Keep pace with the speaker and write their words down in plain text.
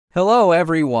Hello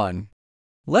everyone!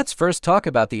 Let's first talk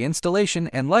about the installation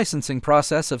and licensing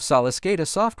process of SOLISCADA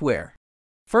software.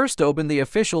 First, open the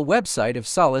official website of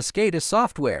SOLISCADA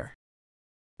software.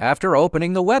 After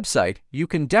opening the website, you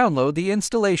can download the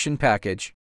installation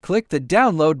package. Click the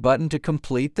download button to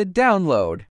complete the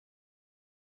download.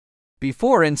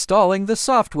 Before installing the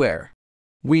software,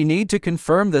 we need to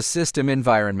confirm the system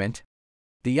environment.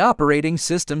 The operating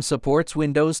system supports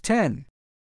Windows 10.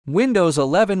 Windows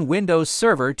 11, Windows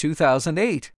Server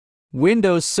 2008,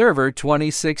 Windows Server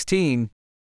 2016.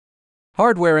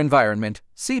 Hardware environment: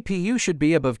 CPU should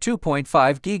be above 2.5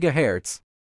 GHz.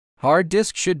 Hard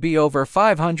disk should be over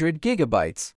 500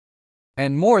 GB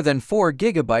and more than 4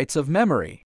 GB of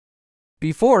memory.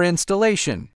 Before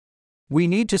installation, we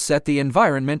need to set the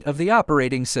environment of the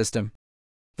operating system.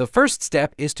 The first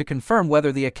step is to confirm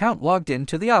whether the account logged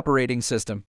into the operating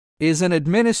system is an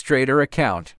administrator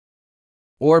account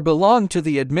or belong to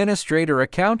the administrator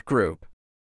account group.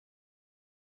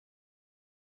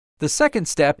 The second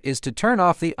step is to turn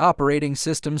off the operating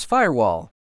system's firewall.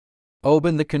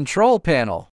 Open the control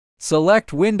panel.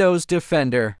 Select Windows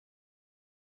Defender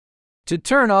to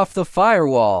turn off the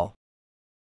firewall.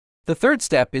 The third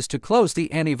step is to close the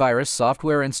antivirus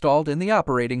software installed in the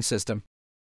operating system,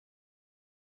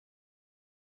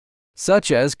 such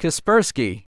as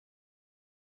Kaspersky.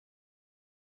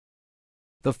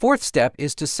 The fourth step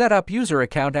is to set up user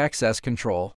account access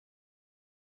control.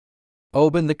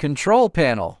 Open the control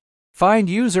panel, find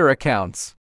user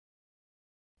accounts,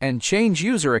 and change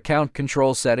user account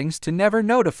control settings to Never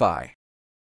Notify.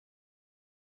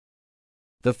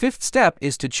 The fifth step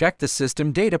is to check the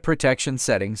system data protection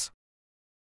settings.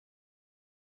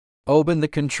 Open the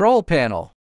control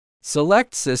panel,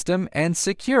 select System and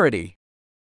Security.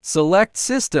 Select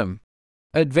System,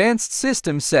 Advanced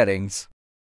System Settings,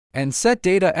 and set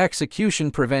Data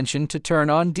Execution Prevention to turn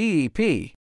on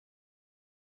DEP.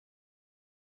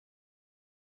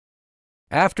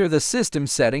 After the system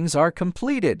settings are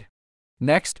completed,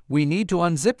 next we need to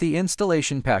unzip the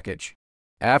installation package.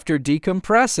 After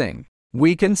decompressing,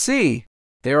 we can see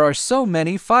there are so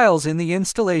many files in the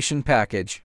installation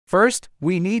package. First,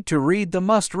 we need to read the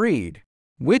must read,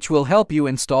 which will help you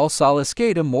install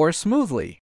SOLISCADA more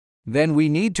smoothly. Then we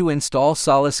need to install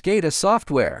SOLISCADA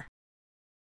software.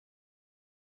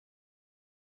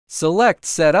 Select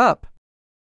Setup.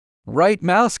 Right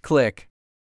mouse click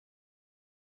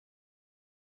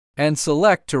and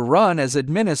select to run as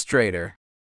administrator.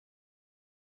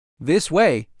 This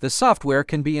way, the software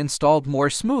can be installed more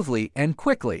smoothly and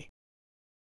quickly.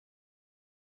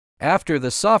 After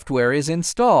the software is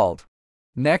installed,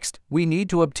 next we need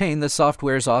to obtain the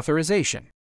software's authorization.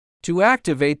 To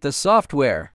activate the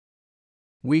software,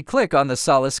 we click on the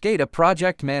SOLISCADA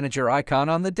Project Manager icon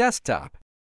on the desktop.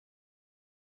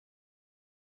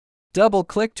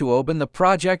 Double-click to open the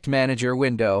Project Manager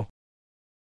window.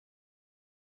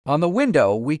 On the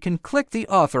window, we can click the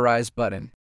Authorize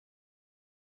button,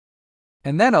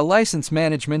 and then a License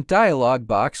Management dialog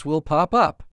box will pop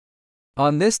up.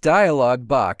 On this dialog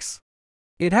box,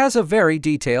 it has a very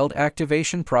detailed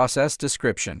activation process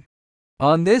description.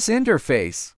 On this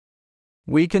interface,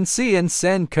 we can see and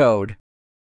send code.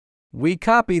 We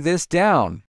copy this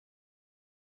down.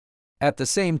 At the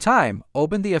same time,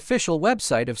 open the official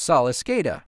website of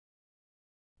SOLISCADA.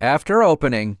 After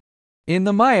opening, in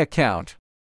the My Account,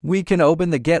 we can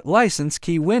open the Get License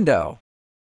Key window.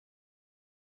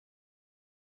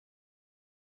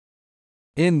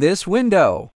 In this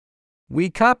window,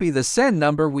 we copy the send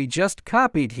number we just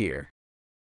copied here.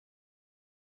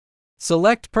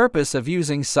 Select Purpose of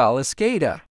using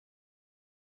SOLISCADA.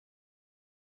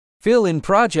 Fill in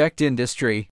Project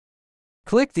Industry.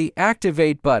 Click the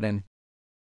Activate button.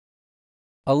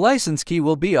 A license key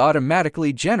will be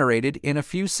automatically generated in a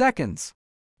few seconds.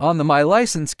 On the My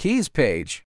License Keys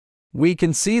page, we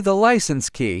can see the license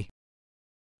key.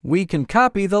 We can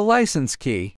copy the license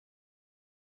key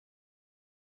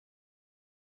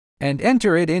and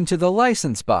enter it into the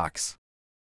license box.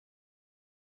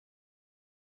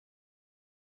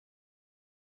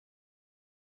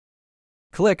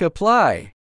 Click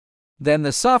Apply. Then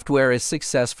the software is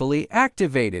successfully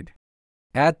activated.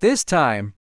 At this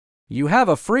time, you have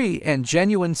a free and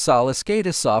genuine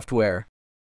SOLISCADA software.